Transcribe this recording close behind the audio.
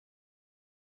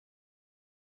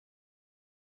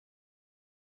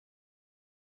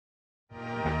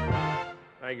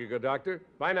Thank you, good doctor.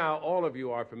 By now, all of you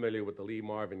are familiar with the Lee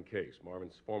Marvin case.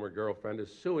 Marvin's former girlfriend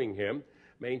is suing him,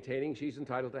 maintaining she's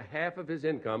entitled to half of his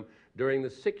income during the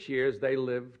 6 years they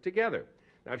lived together.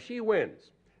 Now, if she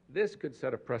wins, this could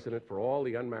set a precedent for all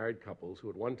the unmarried couples who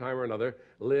at one time or another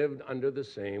lived under the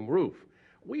same roof.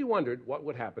 We wondered what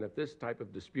would happen if this type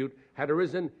of dispute had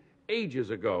arisen ages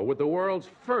ago with the world's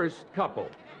first couple.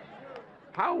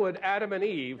 How would Adam and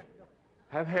Eve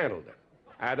have handled it?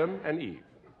 Adam and Eve.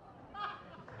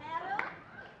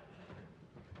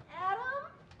 Adam,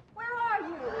 where are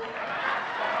you?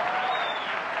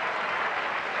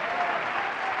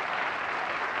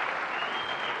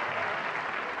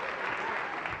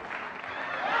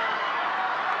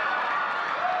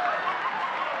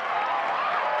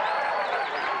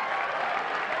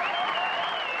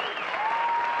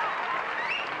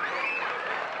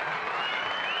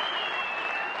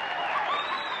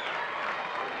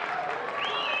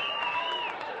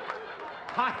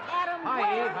 Hi. Adam, Hi,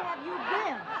 where Eve. have you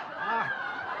been?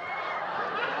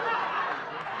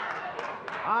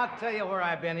 I'll tell you where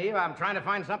I've been, Eve. I'm trying to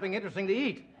find something interesting to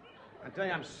eat. I tell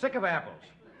you, I'm sick of apples.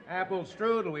 Apple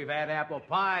strudel, we've had apple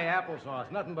pie,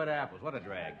 applesauce, nothing but apples. What a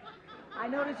drag. I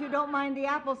notice you don't mind the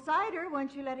apple cider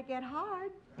once you let it get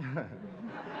hard.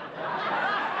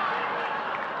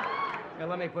 Now,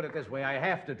 let me put it this way. I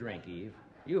have to drink, Eve.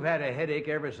 You've had a headache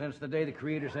ever since the day the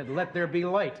Creator said, let there be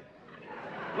light.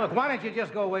 Look, why don't you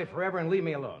just go away forever and leave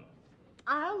me alone?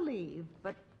 I'll leave,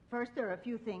 but first there are a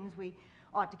few things we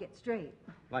ought to get straight.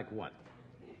 Like what?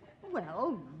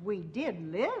 Well, we did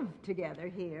live together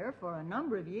here for a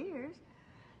number of years.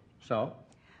 So?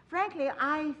 Frankly,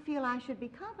 I feel I should be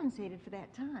compensated for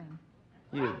that time.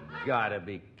 You've gotta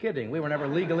be kidding. We were never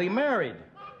legally married.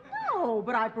 No,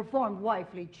 but I performed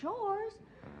wifely chores.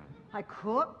 I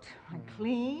cooked, I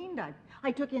cleaned,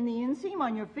 I took in the inseam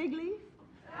on your fig leaf.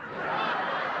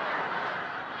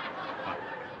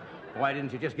 Why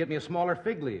didn't you just get me a smaller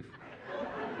fig leaf?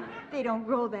 They don't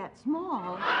grow that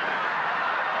small.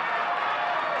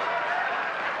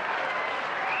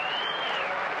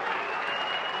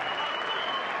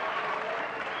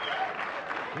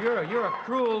 You're a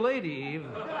cruel lady, Eve.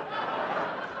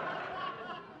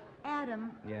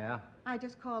 Adam. Yeah? I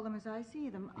just call them as I see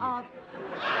them.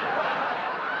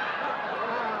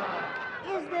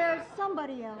 Is there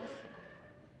somebody else?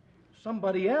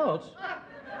 Somebody else?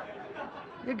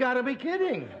 You gotta be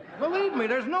kidding. Believe me,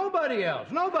 there's nobody else.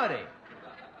 Nobody.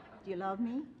 Do you love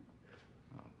me?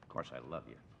 Oh, of course I love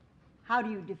you. How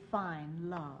do you define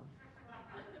love?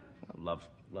 Well,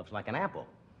 love's like an apple.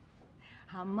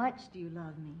 How much do you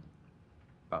love me?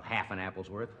 About half an apple's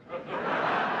worth.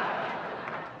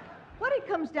 What it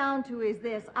comes down to is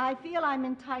this. I feel I'm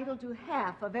entitled to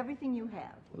half of everything you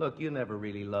have. Look, you never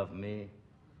really loved me.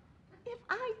 If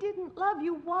I didn't love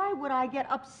you, why would I get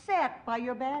upset by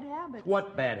your bad habits?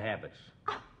 What bad habits?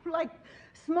 Like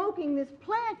smoking this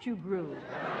plant you grew.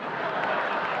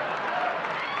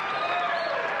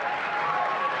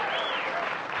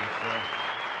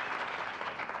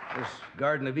 This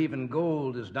Garden of Even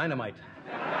Gold is dynamite.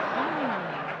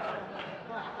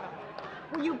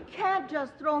 Well, you can't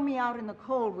just throw me out in the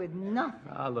cold with nothing.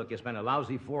 Ah, look, you spent a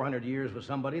lousy 400 years with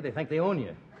somebody, they think they own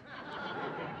you.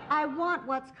 I want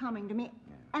what's coming to me.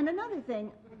 And another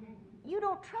thing, you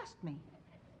don't trust me.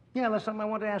 Yeah, that's something I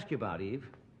want to ask you about, Eve.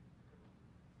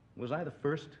 Was I the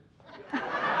first?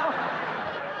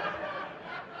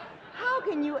 How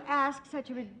can you ask such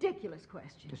a ridiculous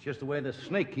question? It's just the way the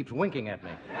snake keeps winking at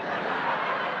me.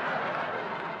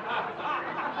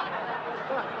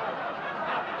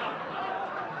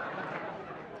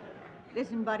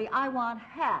 Listen, buddy, I want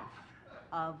half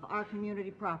of our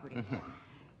community property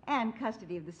and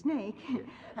custody of the snake.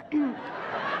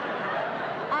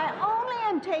 I only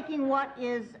am taking what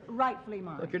is rightfully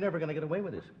mine. Look, you're never going to get away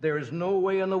with this. There is no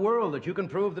way in the world that you can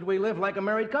prove that we live like a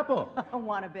married couple.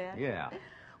 Want to bet? Yeah.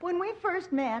 When we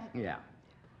first met, Yeah.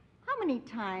 how many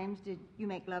times did you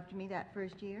make love to me that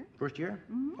first year? First year?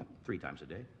 Mm-hmm. Well, 3 times a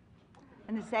day.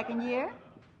 And the second year?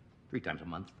 3 times a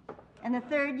month. And the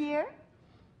third year?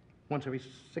 Once every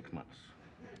 6 months.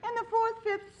 And the fourth,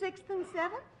 fifth, sixth, and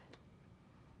seventh?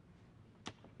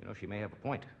 You know, she may have a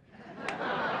point.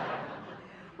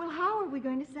 Well, how are we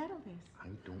going to settle this? I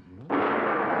don't know.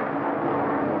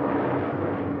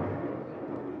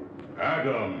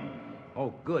 Adam.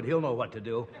 Oh, good. He'll know what to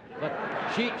do. But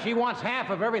she wants half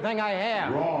of everything I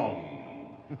have.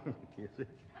 Wrong.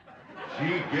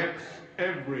 She gets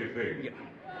everything. Yeah.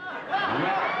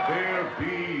 Let there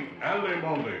be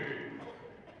alimony.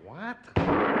 What?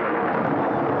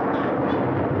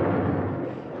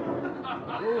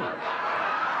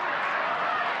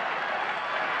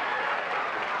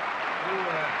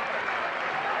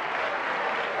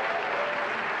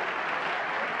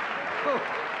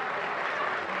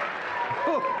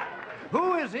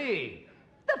 Who is he?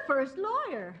 The first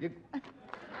lawyer. You...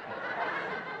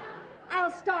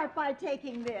 I'll start by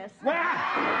taking this.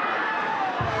 Ah!